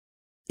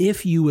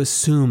if you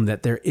assume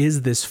that there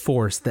is this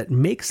force that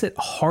makes it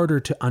harder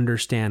to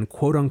understand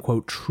quote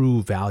unquote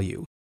true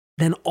value,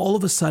 then all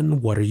of a sudden,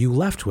 what are you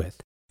left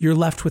with? You're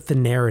left with the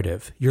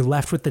narrative. You're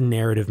left with the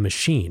narrative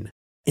machine.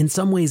 In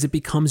some ways, it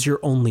becomes your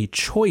only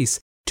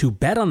choice to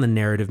bet on the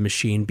narrative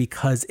machine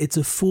because it's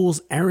a fool's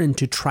errand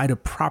to try to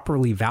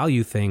properly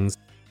value things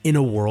in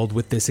a world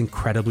with this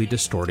incredibly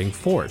distorting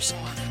force.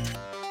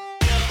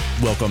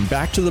 Welcome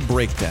back to The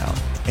Breakdown,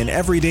 an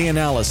everyday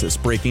analysis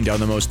breaking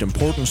down the most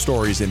important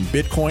stories in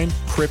Bitcoin,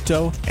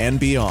 crypto, and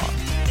beyond.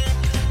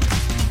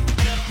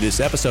 This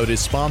episode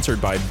is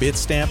sponsored by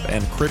Bitstamp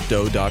and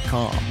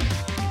Crypto.com.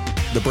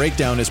 The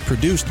Breakdown is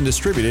produced and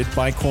distributed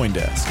by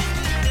CoinDesk.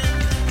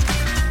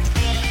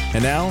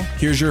 And now,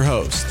 here's your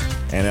host,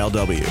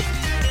 NLW.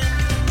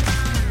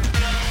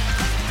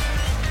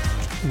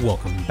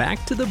 Welcome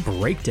back to The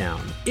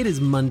Breakdown. It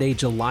is Monday,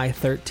 July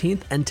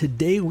 13th, and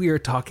today we are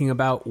talking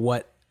about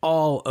what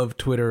all of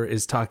Twitter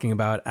is talking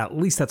about, at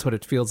least that's what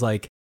it feels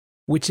like,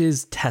 which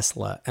is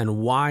Tesla and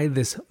why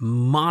this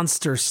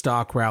monster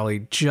stock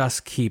rally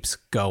just keeps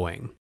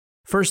going.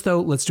 First though,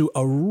 let's do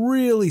a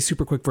really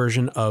super quick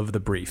version of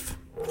the brief.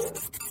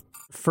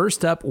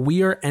 First up,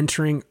 we are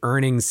entering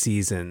earnings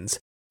seasons.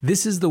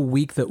 This is the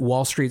week that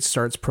Wall Street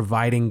starts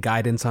providing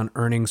guidance on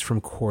earnings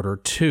from quarter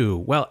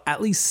two. Well,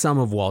 at least some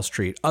of Wall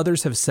Street.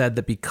 Others have said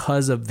that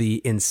because of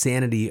the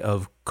insanity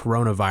of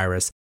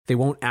coronavirus, they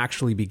won't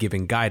actually be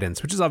giving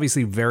guidance, which is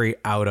obviously very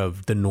out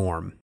of the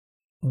norm.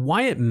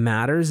 Why it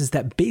matters is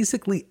that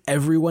basically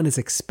everyone is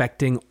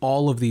expecting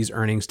all of these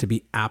earnings to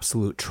be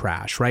absolute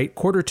trash, right?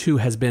 Quarter two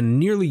has been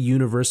nearly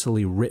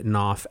universally written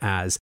off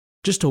as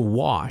just a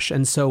wash.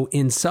 And so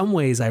in some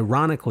ways,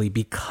 ironically,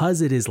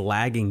 because it is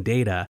lagging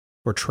data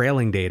or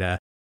trailing data,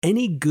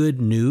 any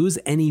good news,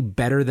 any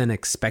better than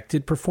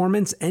expected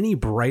performance, any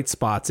bright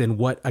spots in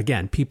what,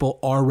 again, people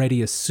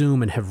already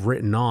assume and have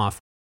written off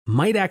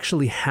might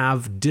actually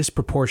have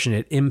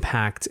disproportionate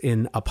impact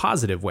in a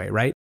positive way,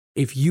 right?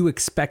 If you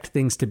expect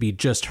things to be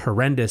just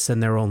horrendous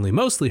and they're only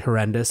mostly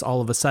horrendous,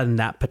 all of a sudden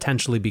that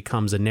potentially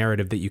becomes a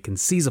narrative that you can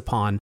seize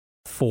upon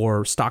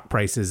for stock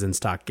prices and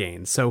stock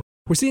gains. So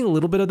we're seeing a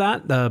little bit of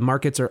that. The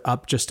markets are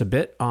up just a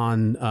bit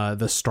on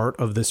the start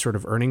of this sort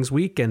of earnings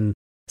week, and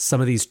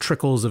some of these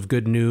trickles of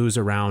good news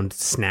around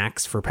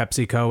snacks for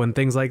PepsiCo and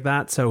things like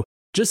that. So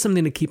just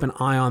something to keep an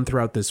eye on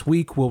throughout this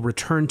week. We'll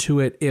return to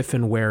it if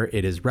and where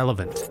it is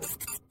relevant.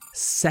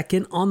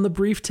 Second on the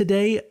brief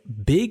today,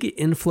 big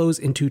inflows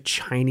into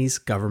Chinese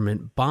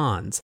government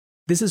bonds.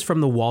 This is from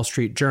the Wall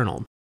Street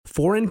Journal.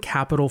 Foreign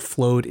capital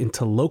flowed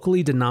into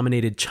locally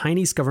denominated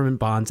Chinese government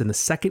bonds in the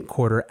second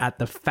quarter at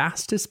the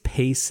fastest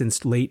pace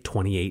since late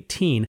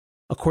 2018,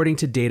 according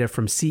to data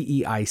from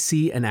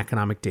CEIC, an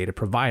economic data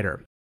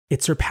provider.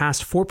 It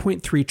surpassed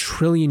 4.3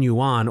 trillion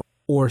yuan,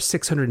 or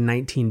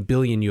 619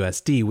 billion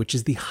USD, which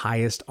is the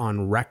highest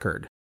on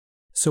record.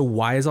 So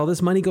why is all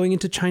this money going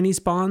into Chinese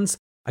bonds?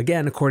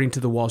 Again, according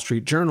to the Wall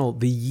Street Journal,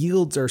 the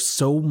yields are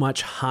so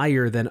much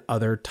higher than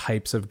other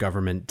types of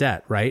government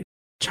debt, right?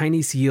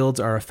 Chinese yields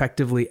are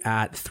effectively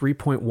at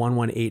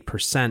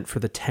 3.118% for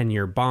the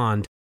 10-year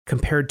bond,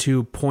 compared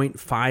to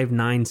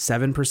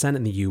 0.597%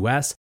 in the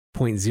US,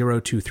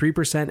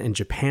 0.023% in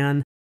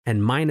Japan,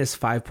 and minus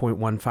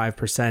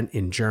 5.15%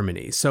 in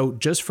Germany. So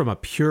just from a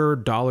pure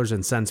dollars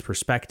and cents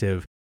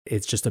perspective,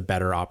 it's just a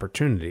better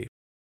opportunity.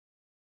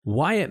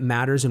 Why it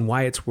matters and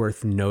why it's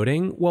worth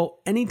noting? Well,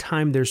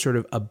 anytime there's sort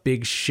of a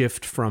big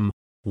shift from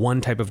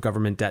one type of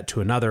government debt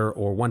to another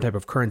or one type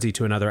of currency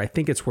to another, I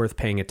think it's worth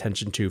paying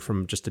attention to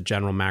from just a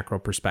general macro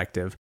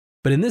perspective.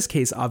 But in this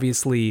case,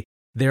 obviously,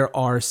 there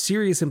are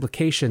serious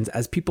implications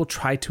as people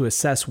try to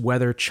assess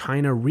whether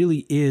China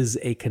really is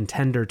a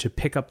contender to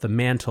pick up the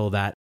mantle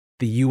that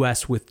the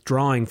US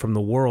withdrawing from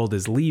the world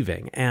is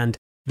leaving. And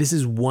this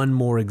is one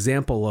more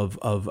example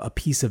of a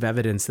piece of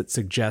evidence that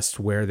suggests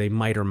where they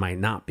might or might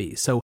not be.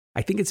 So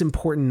I think it's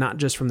important not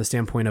just from the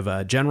standpoint of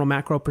a general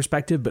macro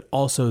perspective, but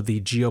also the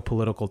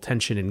geopolitical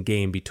tension and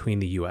game between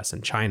the US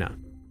and China.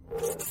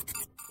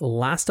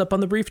 Last up on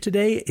the brief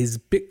today is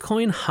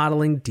Bitcoin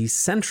hodling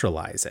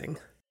decentralizing.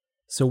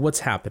 So what's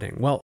happening?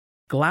 Well,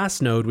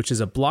 Glassnode, which is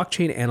a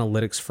blockchain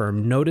analytics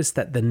firm, noticed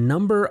that the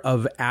number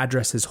of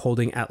addresses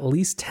holding at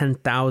least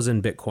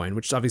 10,000 Bitcoin,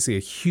 which is obviously a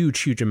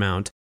huge, huge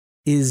amount,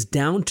 is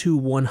down to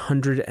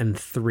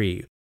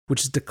 103,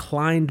 which has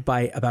declined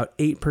by about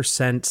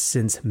 8%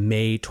 since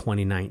May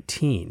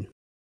 2019.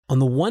 On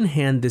the one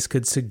hand, this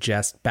could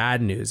suggest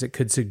bad news. It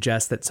could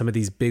suggest that some of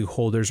these big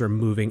holders are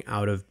moving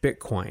out of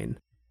Bitcoin.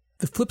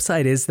 The flip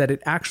side is that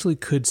it actually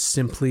could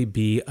simply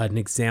be an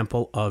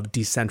example of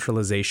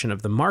decentralization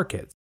of the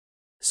market.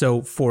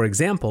 So, for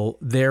example,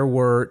 there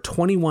were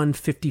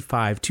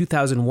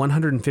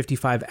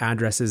 2,155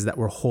 addresses that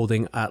were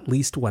holding at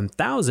least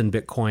 1,000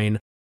 Bitcoin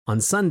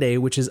on Sunday,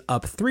 which is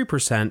up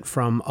 3%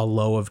 from a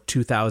low of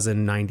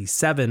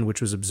 2,097, which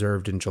was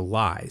observed in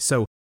July.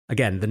 So,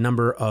 again, the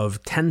number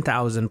of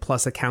 10,000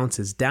 plus accounts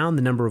is down,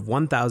 the number of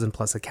 1,000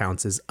 plus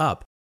accounts is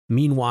up.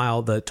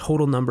 Meanwhile, the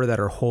total number that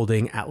are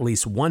holding at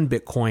least one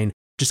Bitcoin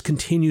just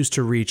continues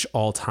to reach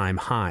all-time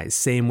highs.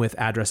 Same with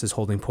addresses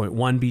holding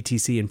 0.1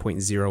 BTC and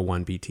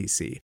 0.01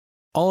 BTC.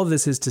 All of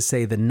this is to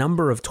say the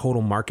number of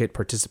total market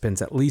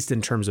participants, at least in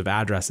terms of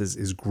addresses,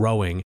 is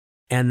growing,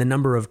 and the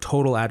number of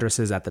total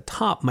addresses at the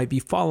top might be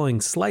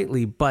following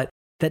slightly, but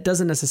that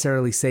doesn't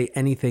necessarily say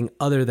anything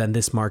other than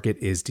this market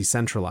is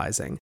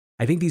decentralizing.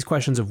 I think these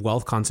questions of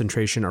wealth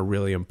concentration are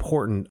really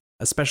important,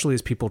 especially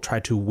as people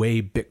try to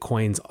weigh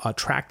Bitcoin's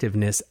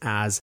attractiveness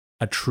as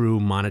a true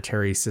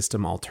monetary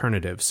system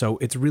alternative. So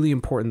it's really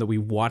important that we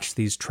watch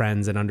these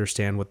trends and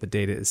understand what the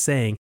data is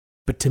saying.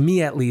 But to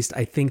me, at least,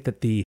 I think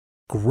that the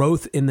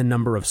growth in the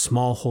number of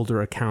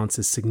smallholder accounts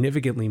is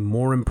significantly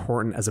more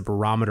important as a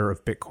barometer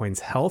of Bitcoin's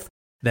health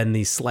than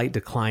the slight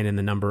decline in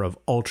the number of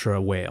ultra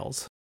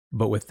whales.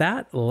 But with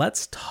that,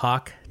 let's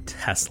talk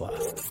Tesla.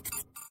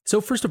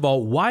 So first of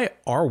all, why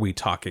are we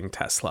talking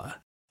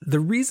Tesla? The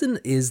reason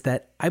is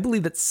that I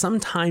believe that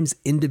sometimes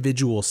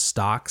individual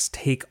stocks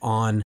take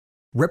on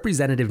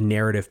representative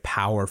narrative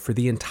power for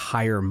the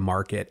entire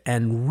market.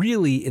 And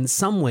really, in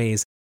some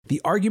ways, the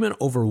argument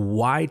over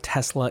why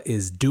Tesla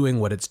is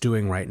doing what it's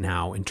doing right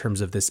now in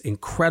terms of this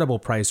incredible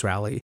price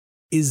rally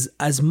is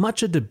as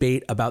much a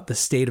debate about the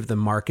state of the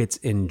markets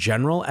in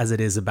general as it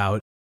is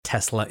about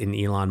Tesla and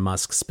Elon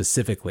Musk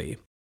specifically.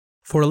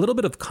 For a little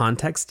bit of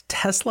context,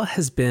 Tesla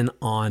has been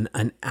on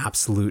an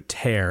absolute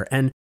tear,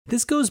 and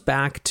this goes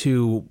back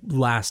to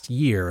last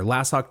year.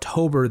 Last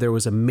October, there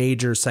was a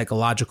major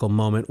psychological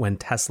moment when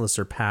Tesla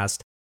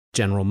surpassed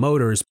General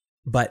Motors,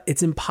 but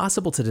it's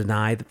impossible to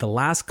deny that the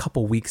last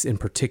couple weeks in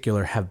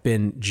particular have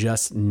been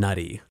just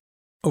nutty.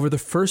 Over the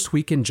first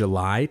week in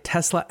July,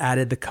 Tesla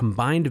added the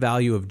combined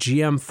value of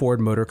GM Ford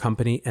Motor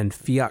Company and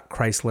Fiat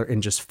Chrysler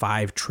in just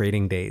 5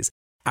 trading days,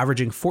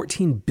 averaging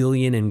 $14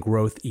 billion in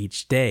growth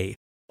each day.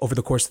 Over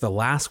the course of the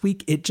last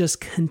week, it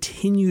just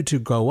continued to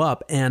go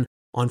up, and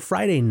on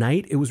Friday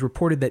night, it was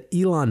reported that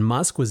Elon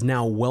Musk was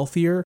now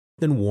wealthier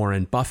than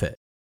Warren Buffett.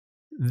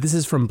 This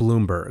is from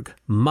Bloomberg.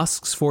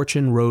 Musk's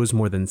fortune rose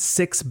more than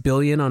 $6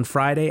 billion on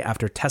Friday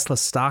after Tesla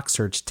stock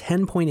surged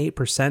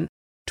 10.8%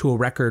 to a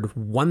record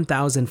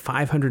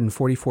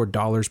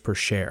 $1,544 per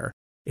share.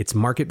 Its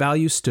market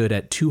value stood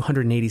at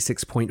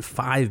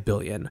 $286.5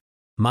 billion.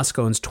 Musk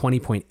owns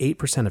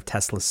 20.8% of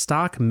Tesla's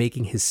stock,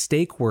 making his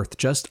stake worth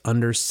just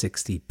under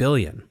 $60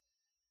 billion.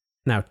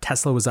 Now,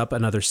 Tesla was up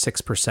another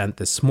 6%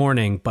 this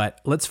morning, but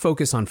let's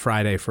focus on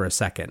Friday for a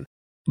second.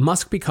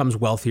 Musk becomes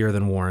wealthier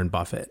than Warren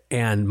Buffett,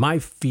 and my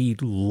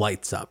feed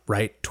lights up,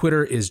 right?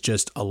 Twitter is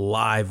just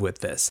alive with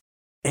this.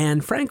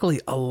 And frankly,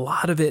 a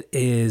lot of it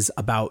is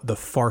about the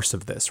farce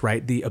of this,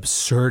 right? The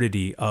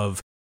absurdity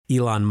of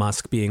Elon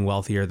Musk being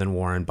wealthier than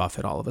Warren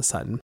Buffett all of a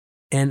sudden.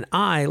 And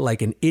I,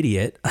 like an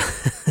idiot,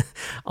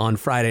 on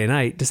Friday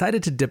night,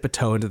 decided to dip a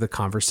toe into the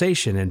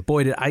conversation, and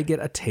boy, did I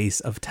get a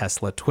taste of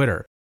Tesla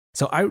Twitter.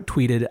 So I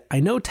tweeted,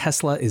 I know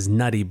Tesla is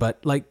nutty,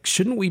 but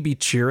shouldn't we be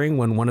cheering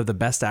when one of the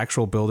best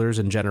actual builders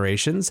in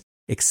generations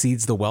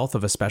exceeds the wealth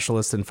of a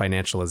specialist in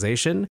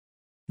financialization?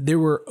 There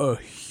were a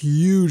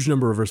huge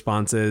number of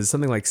responses.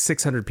 Something like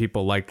 600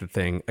 people liked the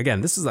thing.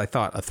 Again, this is, I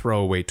thought, a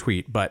throwaway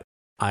tweet, but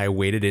I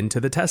waded into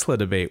the Tesla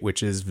debate,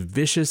 which is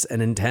vicious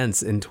and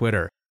intense in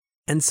Twitter.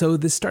 And so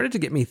this started to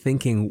get me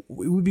thinking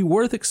it would be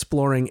worth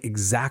exploring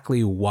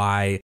exactly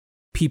why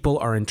people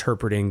are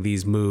interpreting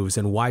these moves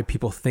and why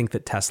people think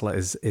that Tesla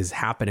is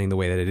happening the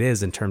way that it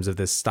is in terms of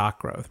this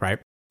stock growth, right?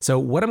 So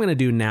what I'm going to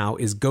do now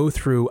is go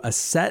through a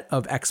set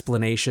of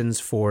explanations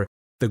for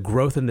the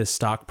growth in this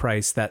stock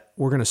price that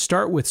we're going to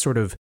start with sort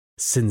of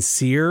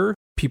sincere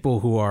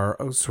people who are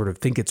sort of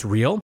think it's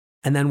real,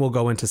 and then we'll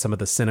go into some of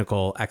the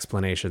cynical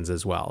explanations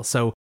as well.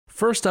 So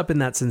first up in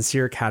that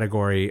sincere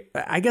category,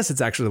 I guess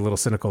it's actually a little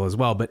cynical as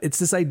well, but it's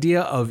this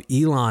idea of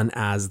Elon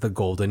as the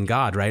golden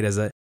god, right?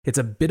 It's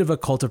a bit of a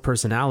cult of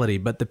personality,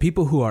 but the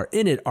people who are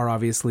in it are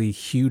obviously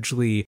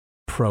hugely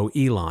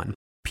pro-Elon.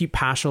 Pete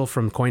Paschal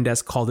from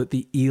CoinDesk called it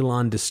the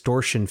Elon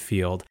distortion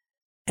field.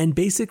 And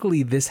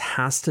basically, this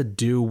has to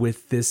do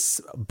with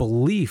this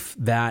belief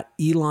that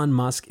Elon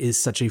Musk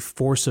is such a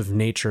force of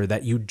nature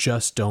that you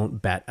just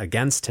don't bet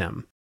against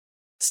him.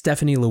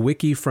 Stephanie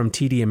Lewicki from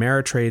TD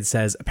Ameritrade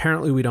says,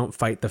 apparently we don't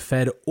fight the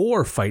Fed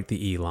or fight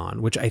the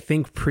Elon, which I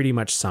think pretty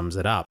much sums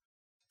it up.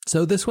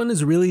 So this one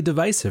is really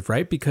divisive,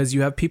 right? Because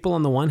you have people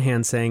on the one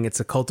hand saying it's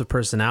a cult of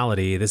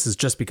personality, this is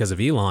just because of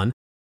Elon.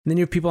 And then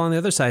you have people on the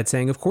other side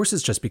saying, of course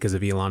it's just because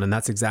of Elon, and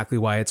that's exactly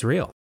why it's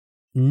real.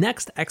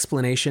 Next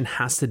explanation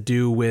has to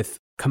do with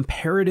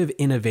comparative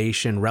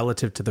innovation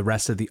relative to the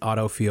rest of the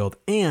auto field,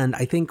 and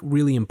I think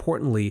really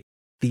importantly,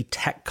 the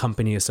tech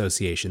company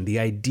association, the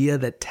idea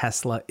that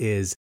Tesla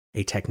is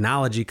a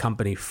technology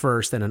company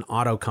first and an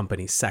auto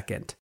company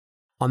second.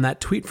 On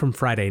that tweet from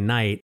Friday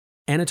night,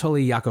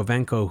 Anatoly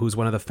Yakovenko, who's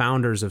one of the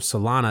founders of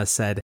Solana,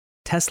 said,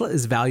 Tesla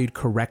is valued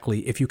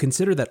correctly if you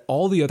consider that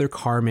all the other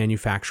car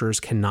manufacturers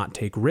cannot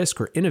take risk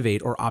or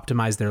innovate or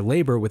optimize their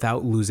labor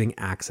without losing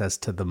access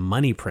to the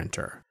money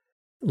printer.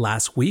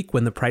 Last week,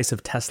 when the price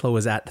of Tesla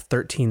was at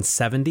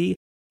 $13.70,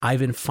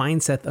 Ivan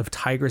Feinseth of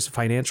Tigris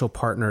Financial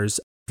Partners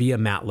via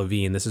Matt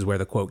Levine, this is where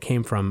the quote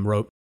came from,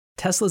 wrote,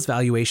 Tesla's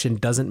valuation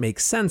doesn't make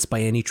sense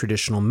by any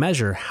traditional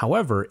measure.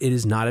 However, it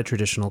is not a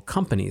traditional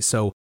company.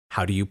 So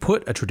how do you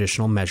put a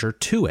traditional measure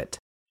to it?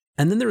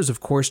 And then there is, of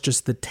course,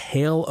 just the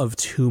tale of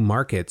two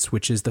markets,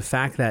 which is the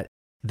fact that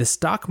the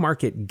stock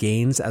market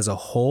gains as a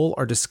whole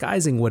are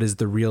disguising what is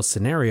the real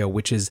scenario,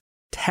 which is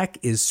tech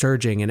is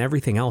surging and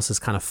everything else is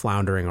kind of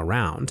floundering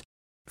around.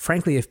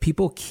 Frankly, if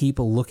people keep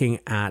looking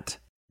at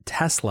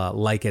Tesla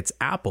like it's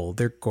Apple,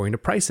 they're going to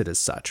price it as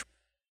such.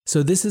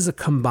 So this is a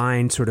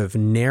combined sort of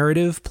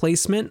narrative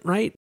placement,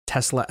 right?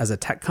 Tesla as a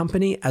tech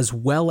company, as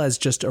well as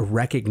just a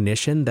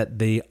recognition that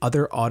the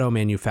other auto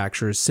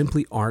manufacturers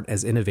simply aren't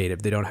as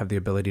innovative. They don't have the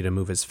ability to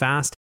move as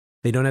fast.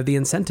 They don't have the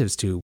incentives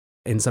to,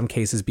 in some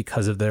cases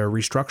because of their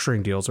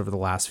restructuring deals over the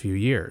last few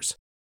years.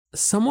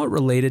 Somewhat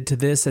related to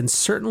this, and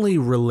certainly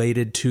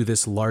related to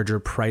this larger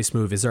price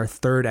move, is our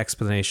third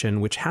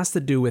explanation, which has to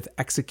do with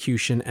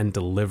execution and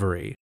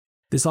delivery.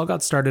 This all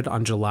got started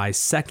on July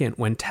 2nd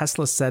when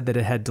Tesla said that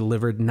it had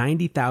delivered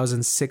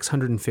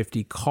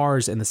 90,650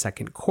 cars in the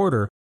second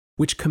quarter,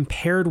 which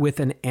compared with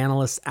an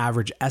analyst's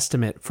average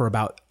estimate for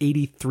about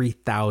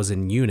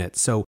 83,000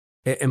 units. So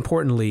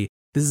importantly,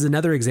 this is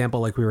another example,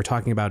 like we were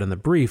talking about in the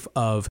brief,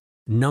 of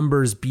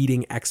numbers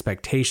beating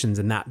expectations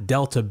and that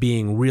delta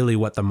being really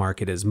what the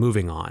market is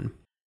moving on.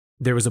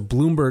 There was a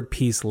Bloomberg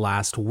piece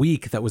last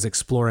week that was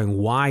exploring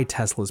why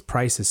Tesla's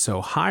price is so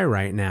high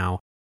right now.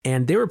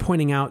 And they were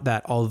pointing out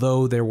that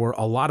although there were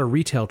a lot of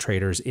retail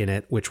traders in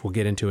it, which we'll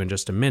get into in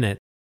just a minute,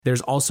 there's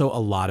also a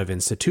lot of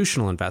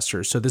institutional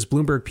investors. So this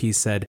Bloomberg piece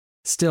said,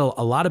 still,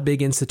 a lot of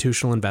big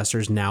institutional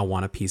investors now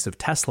want a piece of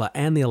Tesla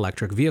and the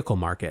electric vehicle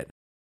market.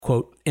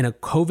 Quote, in a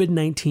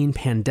COVID-19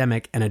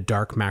 pandemic and a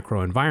dark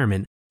macro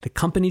environment, the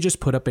company just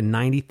put up a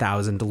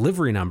 90,000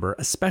 delivery number,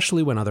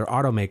 especially when other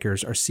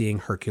automakers are seeing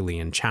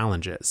Herculean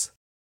challenges.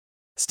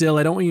 Still,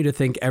 I don't want you to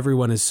think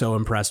everyone is so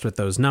impressed with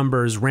those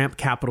numbers. Ramp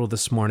Capital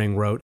this morning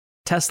wrote,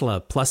 Tesla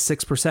plus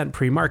 6%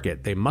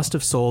 pre-market. They must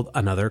have sold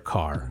another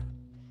car.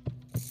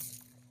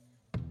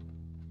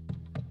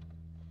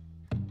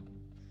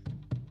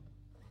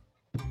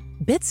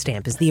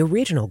 Bitstamp is the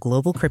original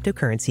global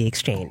cryptocurrency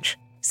exchange.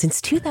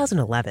 Since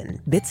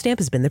 2011, Bitstamp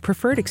has been the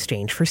preferred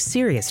exchange for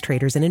serious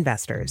traders and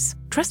investors.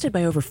 Trusted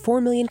by over 4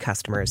 million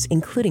customers,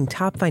 including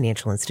top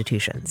financial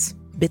institutions.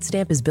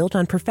 Bitstamp is built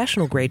on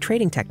professional-grade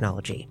trading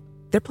technology.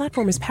 Their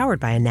platform is powered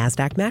by a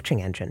NASDAQ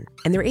matching engine,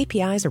 and their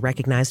APIs are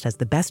recognized as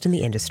the best in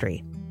the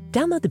industry.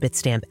 Download the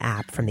Bitstamp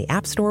app from the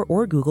App Store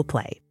or Google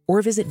Play,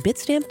 or visit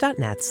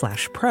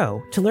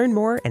bitstamp.net/pro to learn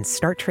more and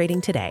start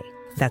trading today.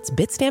 That's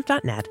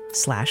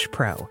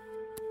bitstamp.net/pro.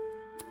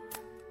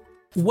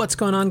 What's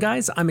going on,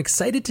 guys? I'm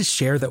excited to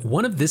share that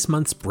one of this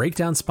month's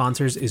breakdown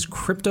sponsors is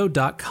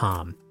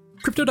Crypto.com.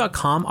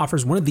 Crypto.com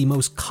offers one of the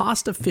most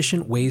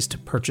cost-efficient ways to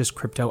purchase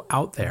crypto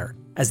out there,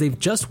 as they've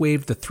just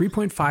waived the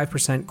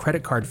 3.5%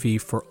 credit card fee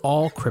for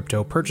all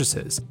crypto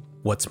purchases.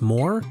 What's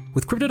more,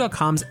 with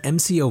Crypto.com's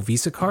MCO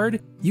Visa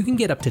card, you can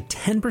get up to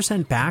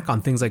 10% back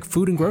on things like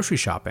food and grocery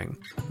shopping.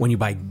 When you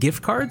buy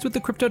gift cards with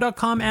the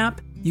Crypto.com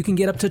app, you can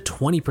get up to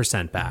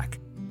 20% back.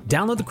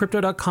 Download the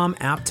Crypto.com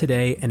app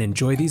today and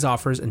enjoy these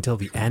offers until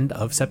the end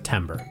of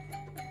September.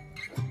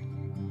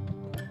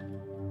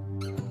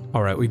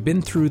 All right, we've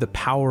been through the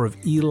power of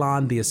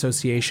Elon, the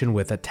association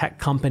with a tech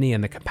company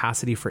and the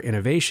capacity for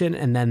innovation,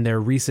 and then their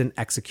recent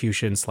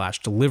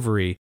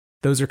execution/delivery.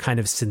 Those are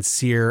kind of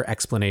sincere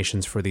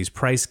explanations for these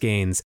price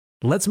gains.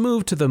 Let's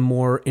move to the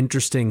more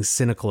interesting,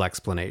 cynical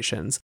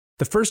explanations.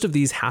 The first of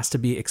these has to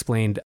be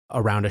explained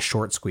around a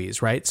short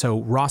squeeze, right?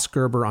 So Ross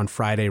Gerber on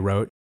Friday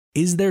wrote,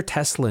 is there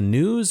Tesla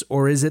news,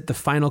 or is it the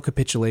final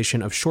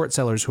capitulation of short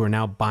sellers who are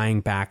now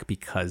buying back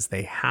because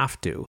they have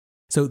to?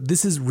 So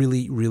this is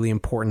really, really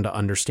important to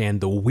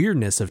understand the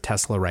weirdness of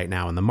Tesla right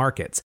now in the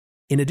markets.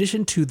 In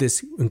addition to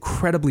this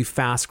incredibly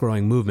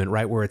fast-growing movement,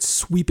 right, where it's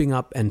sweeping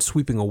up and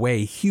sweeping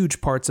away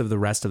huge parts of the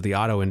rest of the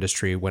auto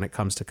industry when it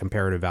comes to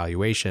comparative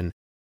valuation,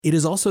 it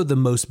is also the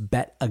most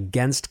bet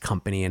against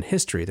company in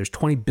history. There's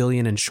 $20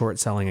 billion in short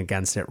selling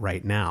against it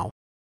right now.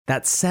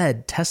 That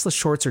said, Tesla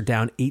shorts are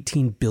down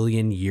 $18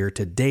 billion year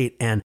to date,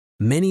 and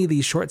many of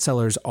these short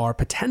sellers are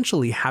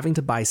potentially having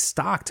to buy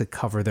stock to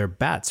cover their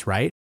bets,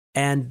 right?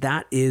 And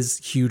that is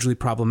hugely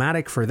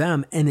problematic for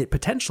them, and it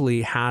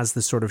potentially has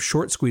the sort of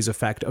short squeeze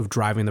effect of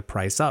driving the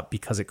price up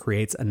because it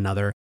creates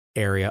another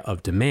area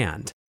of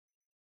demand.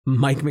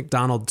 Mike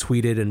McDonald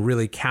tweeted and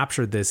really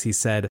captured this. He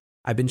said,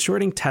 I've been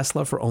shorting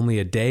Tesla for only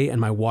a day and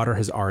my water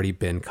has already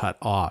been cut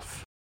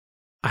off.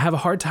 I have a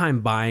hard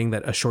time buying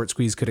that a short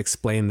squeeze could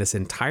explain this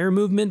entire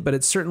movement, but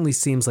it certainly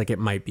seems like it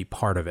might be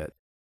part of it.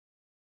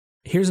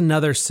 Here's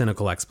another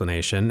cynical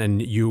explanation,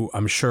 and you,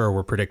 I'm sure,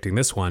 were predicting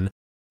this one.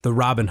 The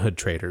Robinhood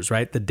traders,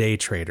 right? The day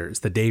traders,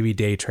 the Davey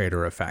day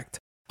trader effect.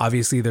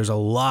 Obviously, there's a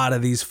lot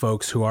of these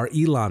folks who are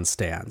Elon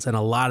stans, and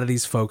a lot of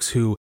these folks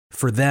who,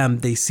 for them,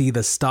 they see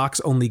the stocks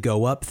only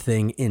go up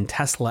thing in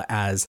Tesla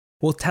as,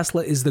 well,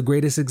 Tesla is the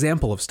greatest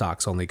example of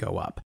stocks only go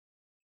up.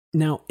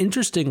 Now,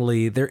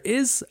 interestingly, there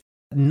is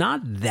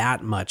not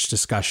that much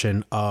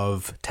discussion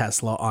of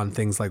Tesla on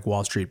things like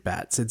Wall Street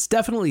bets. It's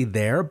definitely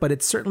there, but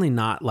it's certainly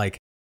not like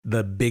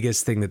the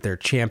biggest thing that they're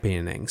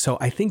championing. So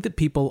I think that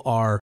people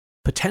are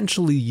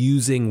potentially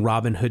using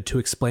Robinhood to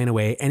explain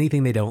away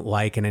anything they don't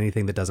like and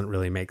anything that doesn't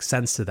really make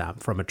sense to them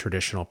from a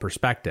traditional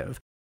perspective.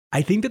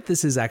 I think that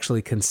this is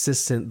actually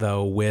consistent,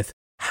 though, with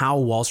how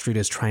Wall Street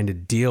is trying to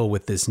deal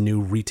with this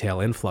new retail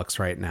influx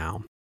right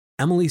now.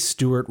 Emily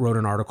Stewart wrote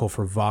an article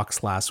for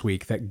Vox last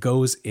week that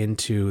goes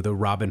into the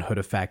Robinhood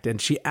effect, and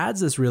she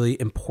adds this really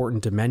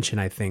important dimension,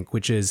 I think,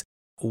 which is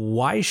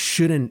why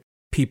shouldn't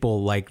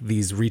people like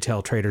these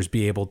retail traders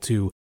be able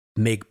to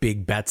make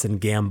big bets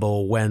and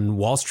gamble when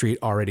Wall Street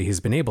already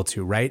has been able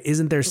to, right?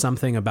 Isn't there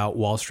something about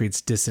Wall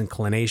Street's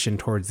disinclination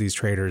towards these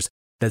traders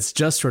that's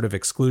just sort of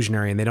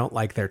exclusionary and they don't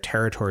like their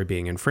territory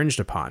being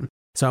infringed upon?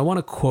 So I want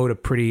to quote a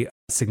pretty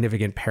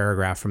significant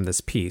paragraph from this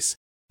piece.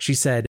 She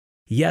said,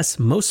 "Yes,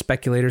 most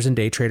speculators and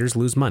day traders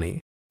lose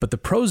money, but the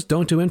pros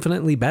don't do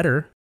infinitely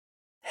better.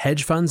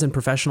 Hedge funds and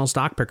professional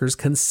stock pickers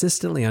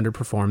consistently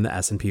underperform the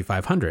S&P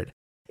 500.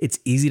 It's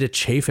easy to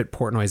chafe at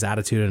Portnoy's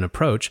attitude and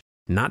approach,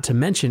 not to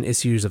mention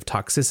issues of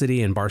toxicity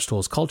in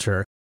Barstool's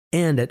culture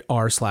and at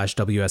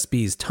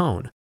r/WSB's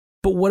tone.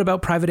 But what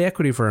about private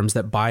equity firms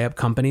that buy up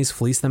companies,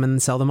 fleece them, and then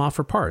sell them off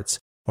for parts?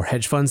 Or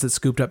hedge funds that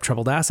scooped up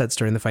troubled assets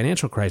during the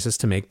financial crisis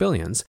to make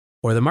billions?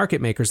 Or the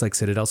market makers like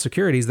Citadel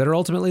Securities that are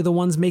ultimately the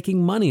ones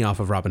making money off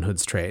of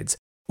Robinhood's trades?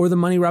 Or the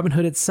money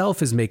Robinhood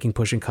itself is making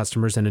pushing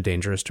customers in a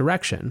dangerous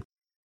direction?"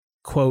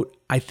 Quote,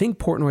 "I think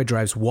Portnoy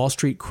drives Wall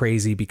Street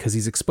crazy because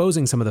he's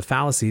exposing some of the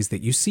fallacies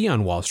that you see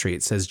on Wall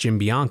Street," says Jim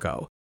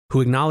Bianco,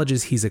 who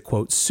acknowledges he's a,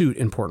 quote, suit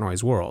in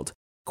Portnoy's world.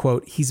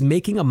 Quote, "He's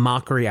making a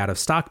mockery out of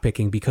stock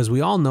picking because we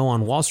all know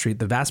on Wall Street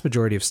the vast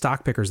majority of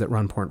stock pickers that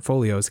run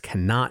portfolios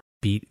cannot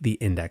beat the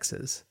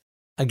indexes."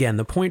 Again,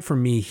 the point for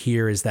me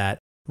here is that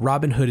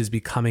Robinhood is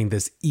becoming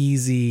this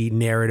easy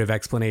narrative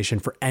explanation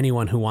for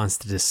anyone who wants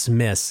to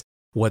dismiss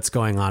what's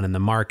going on in the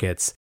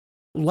markets.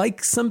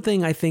 Like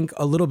something I think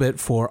a little bit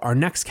for our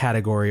next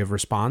category of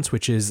response,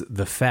 which is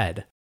the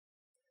Fed.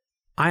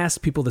 I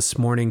asked people this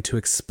morning to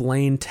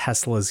explain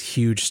Tesla's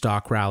huge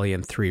stock rally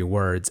in 3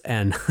 words,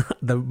 and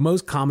the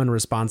most common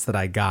response that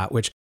I got,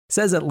 which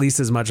says at least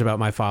as much about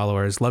my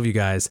followers, love you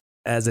guys,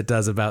 as it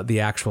does about the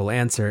actual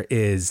answer,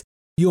 is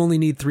you only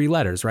need 3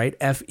 letters, right?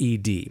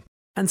 FED.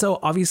 And so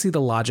obviously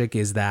the logic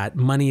is that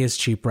money is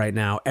cheap right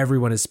now.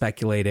 Everyone is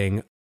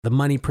speculating. The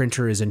money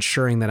printer is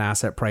ensuring that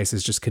asset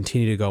prices just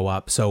continue to go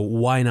up. So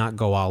why not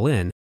go all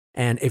in?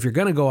 And if you're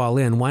going to go all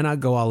in, why not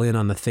go all in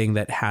on the thing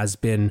that has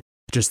been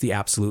just the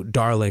absolute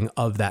darling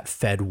of that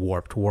Fed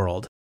warped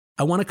world?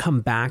 I want to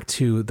come back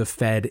to the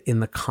Fed in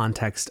the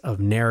context of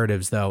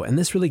narratives, though. And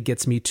this really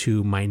gets me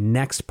to my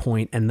next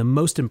point and the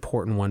most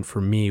important one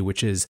for me,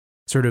 which is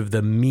sort of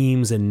the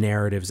memes and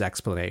narratives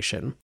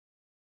explanation.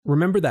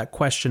 Remember that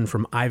question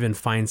from Ivan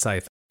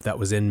Feinstein that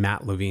was in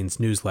Matt Levine's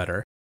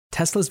newsletter?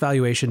 Tesla's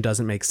valuation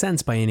doesn't make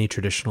sense by any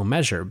traditional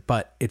measure,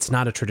 but it's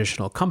not a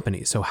traditional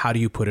company, so how do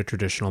you put a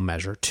traditional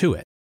measure to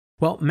it?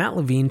 Well, Matt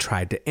Levine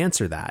tried to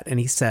answer that, and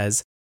he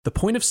says, the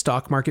point of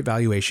stock market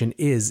valuation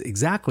is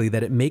exactly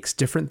that it makes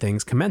different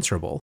things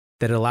commensurable,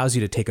 that it allows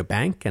you to take a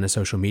bank and a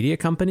social media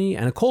company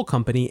and a coal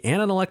company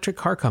and an electric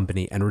car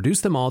company and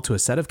reduce them all to a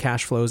set of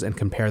cash flows and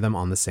compare them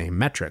on the same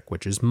metric,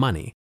 which is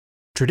money.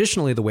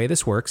 Traditionally, the way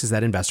this works is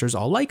that investors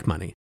all like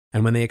money.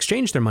 And when they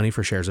exchange their money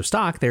for shares of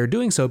stock, they are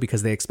doing so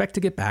because they expect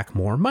to get back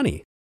more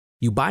money.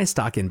 You buy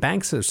stock in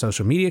banks or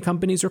social media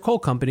companies or coal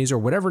companies or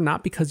whatever,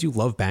 not because you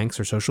love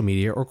banks or social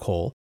media or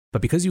coal,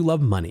 but because you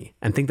love money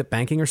and think that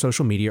banking or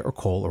social media or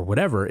coal or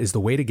whatever is the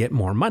way to get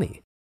more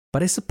money.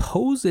 But I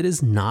suppose it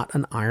is not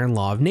an iron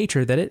law of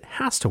nature that it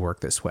has to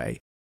work this way.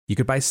 You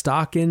could buy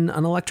stock in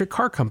an electric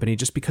car company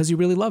just because you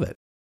really love it.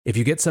 If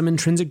you get some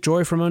intrinsic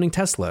joy from owning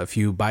Tesla, if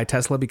you buy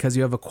Tesla because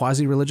you have a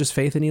quasi-religious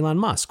faith in Elon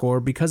Musk, or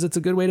because it's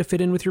a good way to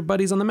fit in with your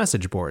buddies on the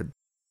message board,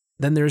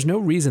 then there is no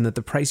reason that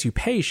the price you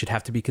pay should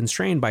have to be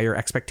constrained by your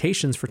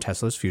expectations for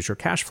Tesla's future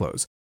cash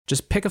flows.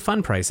 Just pick a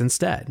fun price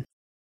instead.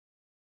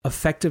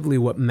 Effectively,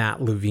 what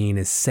Matt Levine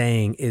is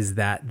saying is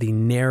that the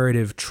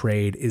narrative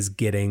trade is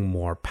getting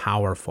more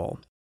powerful.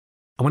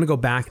 I want to go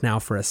back now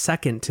for a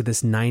second to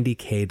this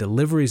 90K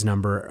deliveries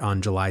number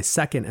on July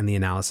 2nd and the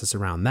analysis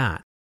around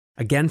that.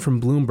 Again from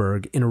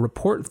Bloomberg, in a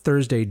report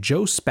Thursday,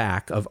 Joe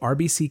Spack of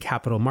RBC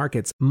Capital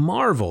Markets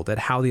marveled at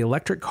how the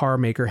electric car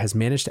maker has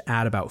managed to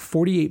add about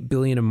 $48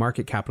 billion in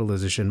market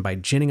capitalization by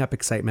ginning up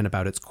excitement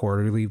about its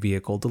quarterly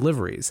vehicle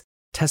deliveries.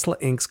 Tesla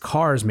Inc.'s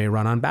cars may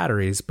run on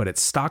batteries, but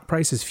its stock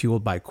price is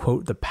fueled by,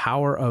 quote, the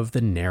power of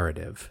the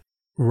narrative.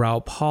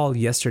 Raoul Pal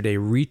yesterday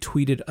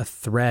retweeted a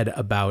thread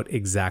about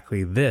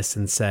exactly this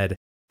and said,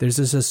 there's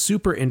a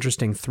super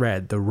interesting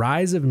thread, the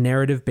rise of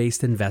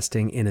narrative-based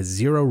investing in a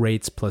zero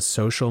rates plus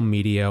social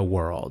media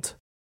world.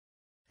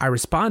 I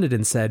responded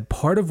and said,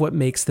 part of what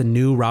makes the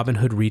new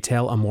Robinhood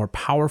retail a more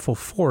powerful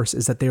force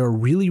is that they are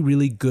really,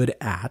 really good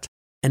at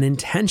and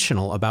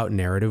intentional about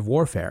narrative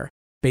warfare,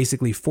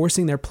 basically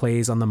forcing their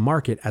plays on the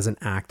market as an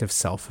act of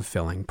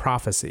self-fulfilling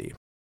prophecy.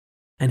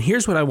 And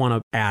here's what I want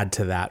to add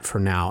to that for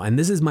now, and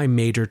this is my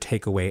major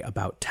takeaway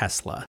about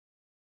Tesla.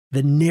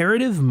 The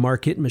narrative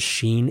market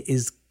machine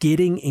is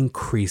getting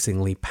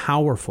increasingly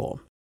powerful.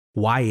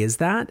 Why is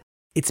that?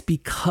 It's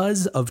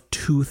because of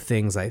two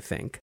things, I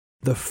think.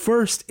 The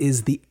first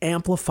is the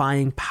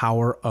amplifying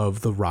power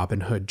of the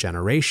Robinhood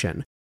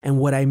generation. And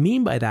what I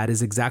mean by that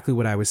is exactly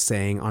what I was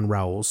saying on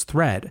Raul's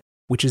thread,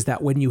 which is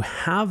that when you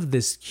have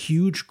this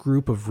huge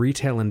group of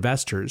retail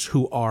investors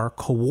who are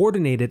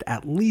coordinated,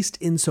 at least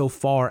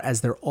insofar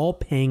as they're all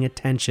paying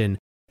attention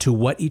to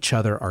what each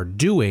other are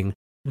doing,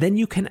 then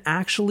you can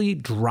actually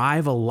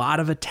drive a lot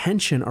of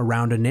attention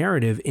around a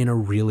narrative in a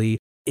really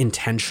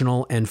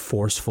intentional and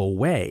forceful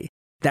way.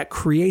 That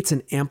creates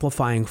an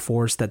amplifying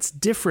force that's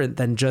different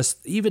than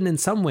just, even in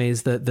some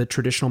ways, the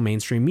traditional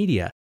mainstream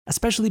media,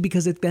 especially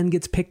because it then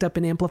gets picked up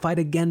and amplified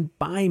again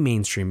by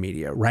mainstream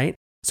media, right?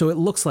 So it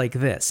looks like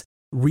this.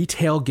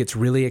 Retail gets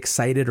really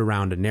excited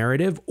around a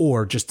narrative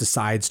or just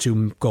decides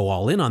to go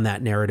all in on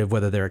that narrative,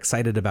 whether they're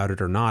excited about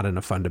it or not in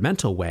a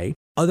fundamental way.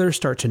 Others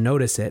start to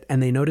notice it,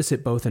 and they notice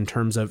it both in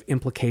terms of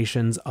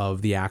implications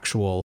of the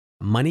actual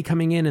money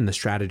coming in and the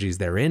strategies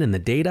they're in and the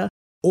data,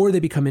 or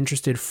they become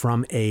interested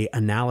from an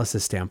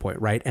analysis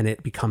standpoint, right? And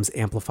it becomes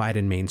amplified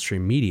in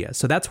mainstream media.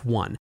 So that's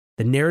one.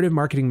 The narrative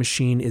marketing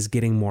machine is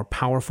getting more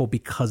powerful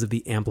because of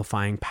the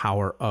amplifying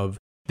power of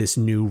this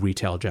new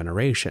retail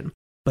generation.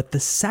 But the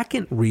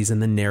second reason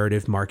the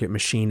narrative market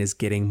machine is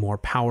getting more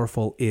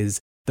powerful is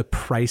the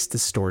price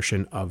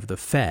distortion of the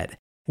Fed.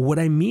 What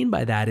I mean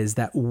by that is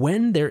that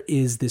when there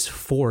is this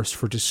force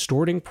for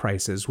distorting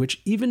prices,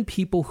 which even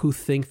people who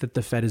think that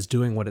the Fed is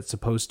doing what it's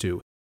supposed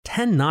to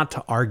tend not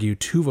to argue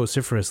too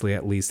vociferously,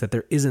 at least, that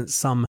there isn't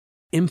some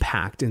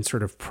impact in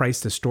sort of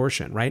price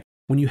distortion, right?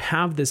 When you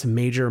have this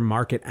major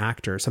market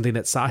actor, something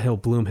that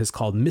Sahil Bloom has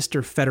called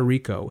Mr.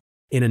 Federico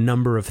in a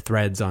number of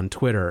threads on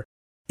Twitter,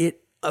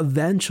 it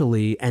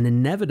eventually and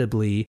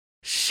inevitably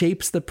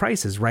shapes the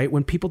prices, right?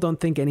 When people don't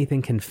think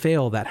anything can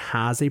fail, that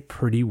has a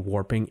pretty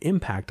warping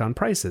impact on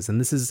prices. And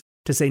this is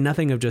to say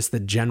nothing of just the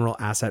general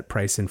asset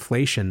price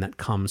inflation that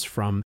comes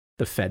from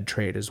the Fed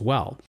trade as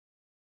well.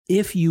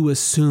 If you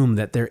assume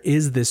that there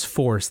is this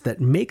force that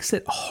makes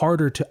it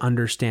harder to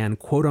understand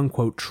quote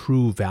unquote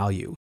true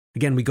value,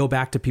 again, we go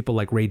back to people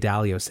like Ray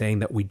Dalio saying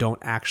that we don't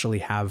actually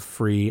have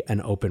free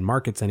and open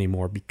markets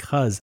anymore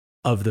because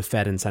of the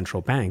Fed and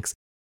central banks,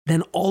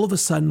 then all of a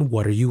sudden,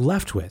 what are you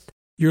left with?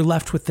 You're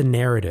left with the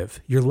narrative.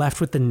 You're left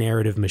with the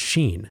narrative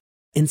machine.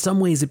 In some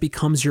ways, it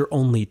becomes your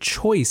only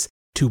choice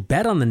to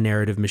bet on the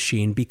narrative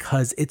machine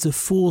because it's a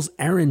fool's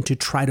errand to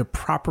try to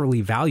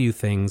properly value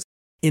things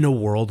in a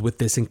world with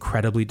this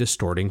incredibly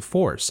distorting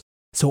force.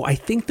 So I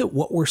think that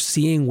what we're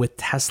seeing with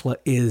Tesla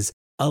is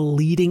a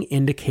leading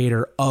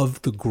indicator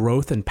of the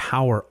growth and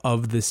power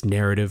of this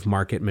narrative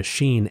market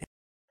machine.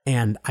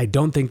 And I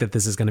don't think that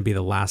this is going to be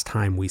the last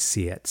time we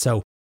see it.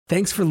 So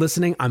thanks for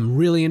listening. I'm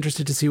really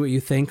interested to see what you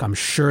think. I'm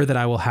sure that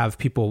I will have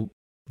people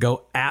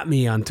go at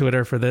me on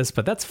Twitter for this,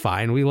 but that's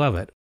fine. We love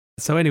it.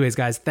 So anyways,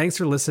 guys, thanks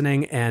for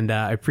listening, and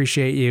I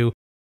appreciate you.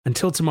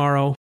 Until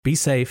tomorrow, be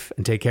safe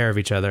and take care of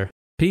each other.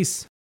 Peace.